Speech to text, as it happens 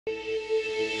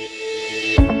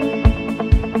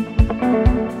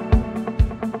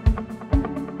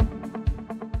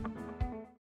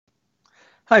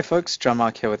Hi folks, John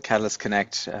Mark here with Catalyst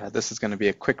Connect. This is going to be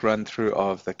a quick run through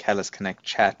of the Catalyst Connect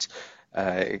chat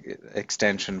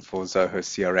extension for Zoho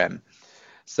CRM.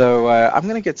 So I'm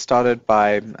going to get started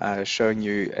by showing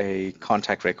you a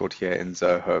contact record here in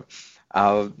Zoho.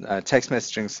 Our text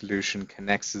messaging solution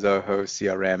connects Zoho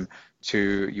CRM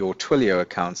to your Twilio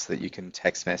account so that you can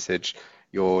text message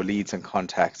your leads and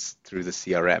contacts through the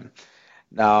CRM.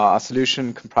 Now, our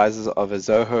solution comprises of a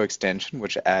Zoho extension,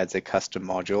 which adds a custom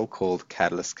module called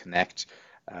Catalyst Connect,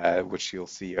 which you'll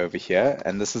see over here.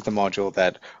 And this is the module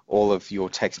that all of your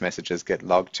text messages get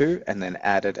logged to and then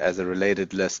added as a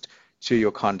related list to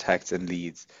your contacts and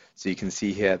leads. So you can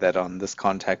see here that on this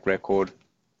contact record,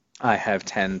 I have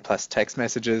 10 plus text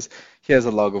messages. Here's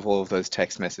a log of all of those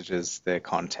text messages, their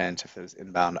content, if there's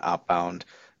inbound, outbound,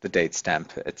 the date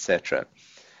stamp, etc.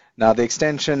 Now, the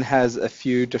extension has a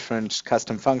few different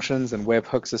custom functions and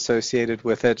webhooks associated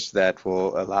with it that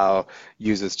will allow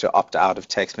users to opt out of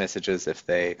text messages if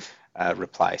they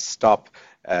reply stop.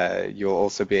 You'll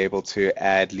also be able to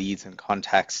add leads and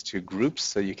contacts to groups,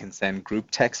 so you can send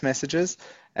group text messages,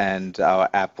 and our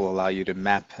app will allow you to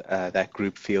map that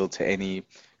group field to any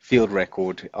field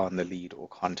record on the lead or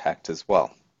contact as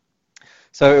well.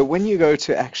 So when you go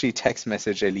to actually text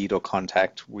message a lead or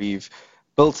contact, we've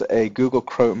built a Google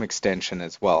Chrome extension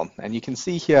as well. And you can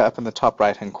see here up in the top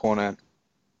right-hand corner,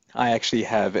 I actually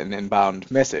have an inbound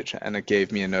message and it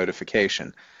gave me a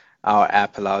notification. Our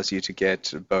app allows you to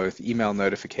get both email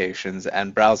notifications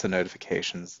and browser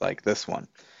notifications like this one.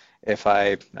 If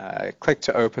I click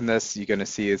to open this, you're going to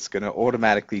see it's going to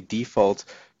automatically default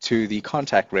to the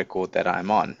contact record that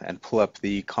I'm on and pull up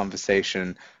the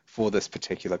conversation for this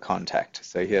particular contact.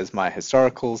 So here's my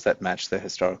historicals that match the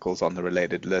historicals on the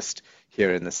related list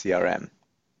here in the CRM.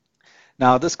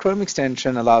 Now, this Chrome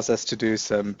extension allows us to do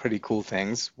some pretty cool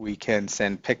things. We can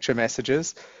send picture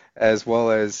messages as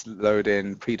well as load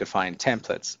in predefined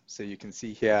templates. So you can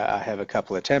see here I have a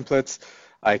couple of templates.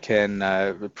 I can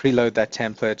preload that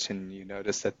template, and you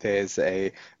notice that there's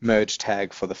a merge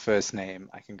tag for the first name.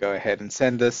 I can go ahead and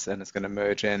send this, and it's going to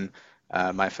merge in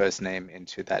my first name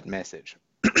into that message.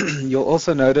 You'll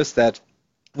also notice that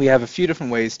we have a few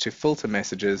different ways to filter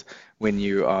messages when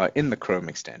you are in the Chrome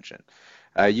extension.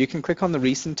 You can click on the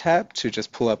Recent tab to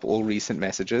just pull up all recent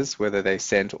messages, whether they're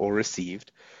sent or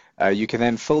received. You can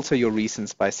then filter your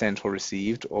recents by sent or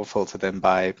received, or filter them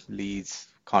by leads,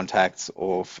 contacts,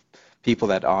 or people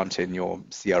that aren't in your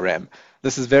CRM.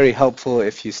 This is very helpful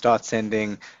if you start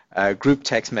sending group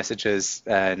text messages,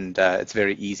 and it's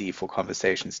very easy for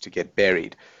conversations to get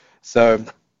buried. So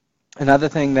another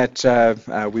thing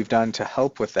that we've done to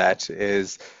help with that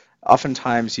is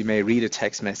oftentimes you may read a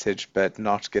text message but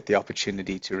not get the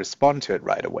opportunity to respond to it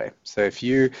right away. So if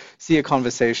you see a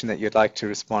conversation that you'd like to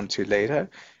respond to later,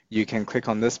 you can click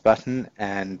on this button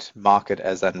and mark it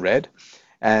as unread.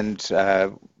 And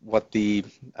what the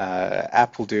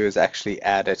app will do is actually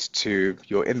add it to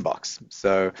your inbox.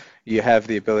 So you have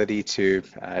the ability to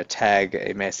tag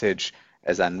a message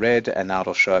as unread, and now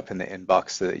it'll show up in the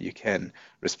inbox so that you can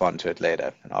respond to it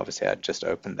later. And obviously, I just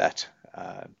opened that.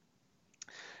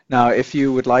 Now, if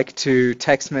you would like to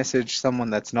text message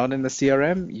someone that's not in the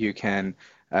CRM, you can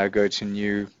go to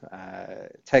New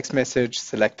Text Message,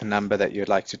 select the number that you'd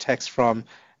like to text from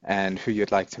and who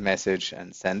you'd like to message,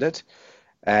 and send it.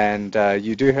 And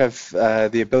you do have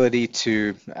the ability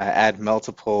to add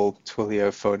multiple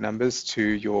Twilio phone numbers to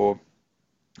your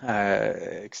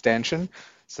extension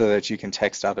so that you can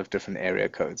text out of different area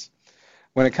codes.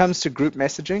 When it comes to group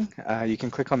messaging, you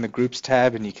can click on the Groups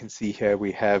tab, and you can see here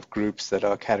we have groups that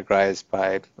are categorized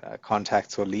by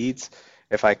contacts or leads.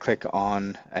 If I click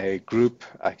on a group,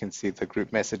 I can see the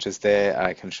group messages there.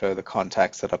 I can show the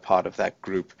contacts that are part of that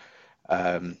group.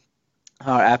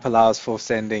 Our app allows for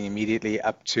sending immediately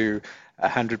up to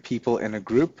 100 people in a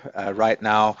group. Right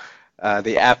now,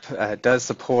 the app does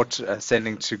support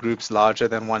sending to groups larger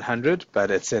than 100, but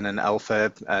it's in an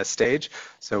alpha stage,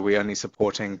 so we're only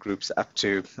supporting groups up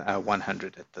to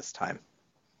 100 at this time.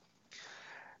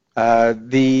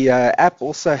 The app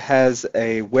also has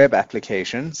a web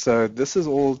application, so this is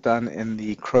all done in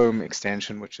the Chrome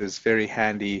extension, which is very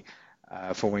handy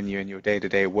for when you're in your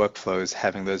day-to-day workflows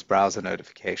having those browser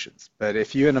notifications. But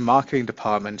if you're in a marketing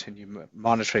department and you're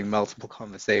monitoring multiple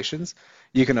conversations,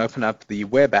 you can open up the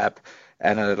web app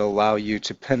and it'll allow you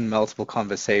to pin multiple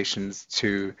conversations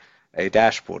to a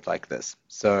dashboard like this.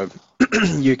 So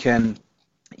you can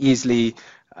easily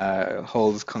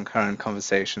hold concurrent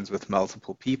conversations with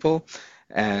multiple people.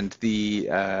 And the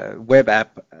web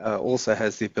app also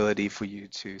has the ability for you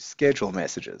to schedule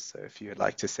messages, so if you'd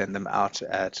like to send them out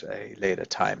at a later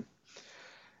time.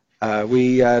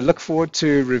 We look forward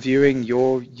to reviewing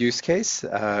your use case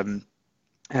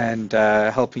and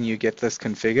helping you get this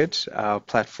configured. Our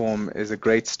platform is a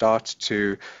great start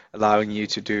to allowing you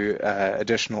to do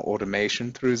additional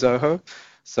automation through Zoho.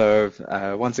 So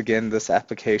once again, this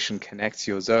application connects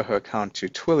your Zoho account to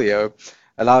Twilio,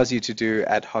 allows you to do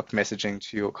ad hoc messaging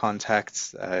to your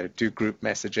contacts, do group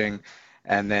messaging,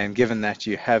 and then given that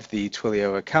you have the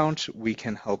Twilio account, we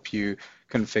can help you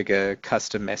configure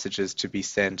custom messages to be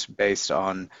sent based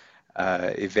on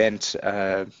event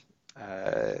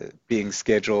being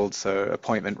scheduled, so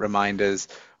appointment reminders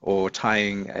or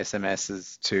tying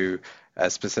SMSs to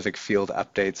specific field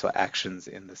updates or actions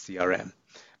in the CRM.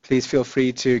 Please feel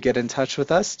free to get in touch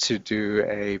with us to do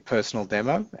a personal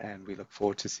demo, and we look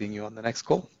forward to seeing you on the next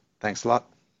call. Thanks a lot.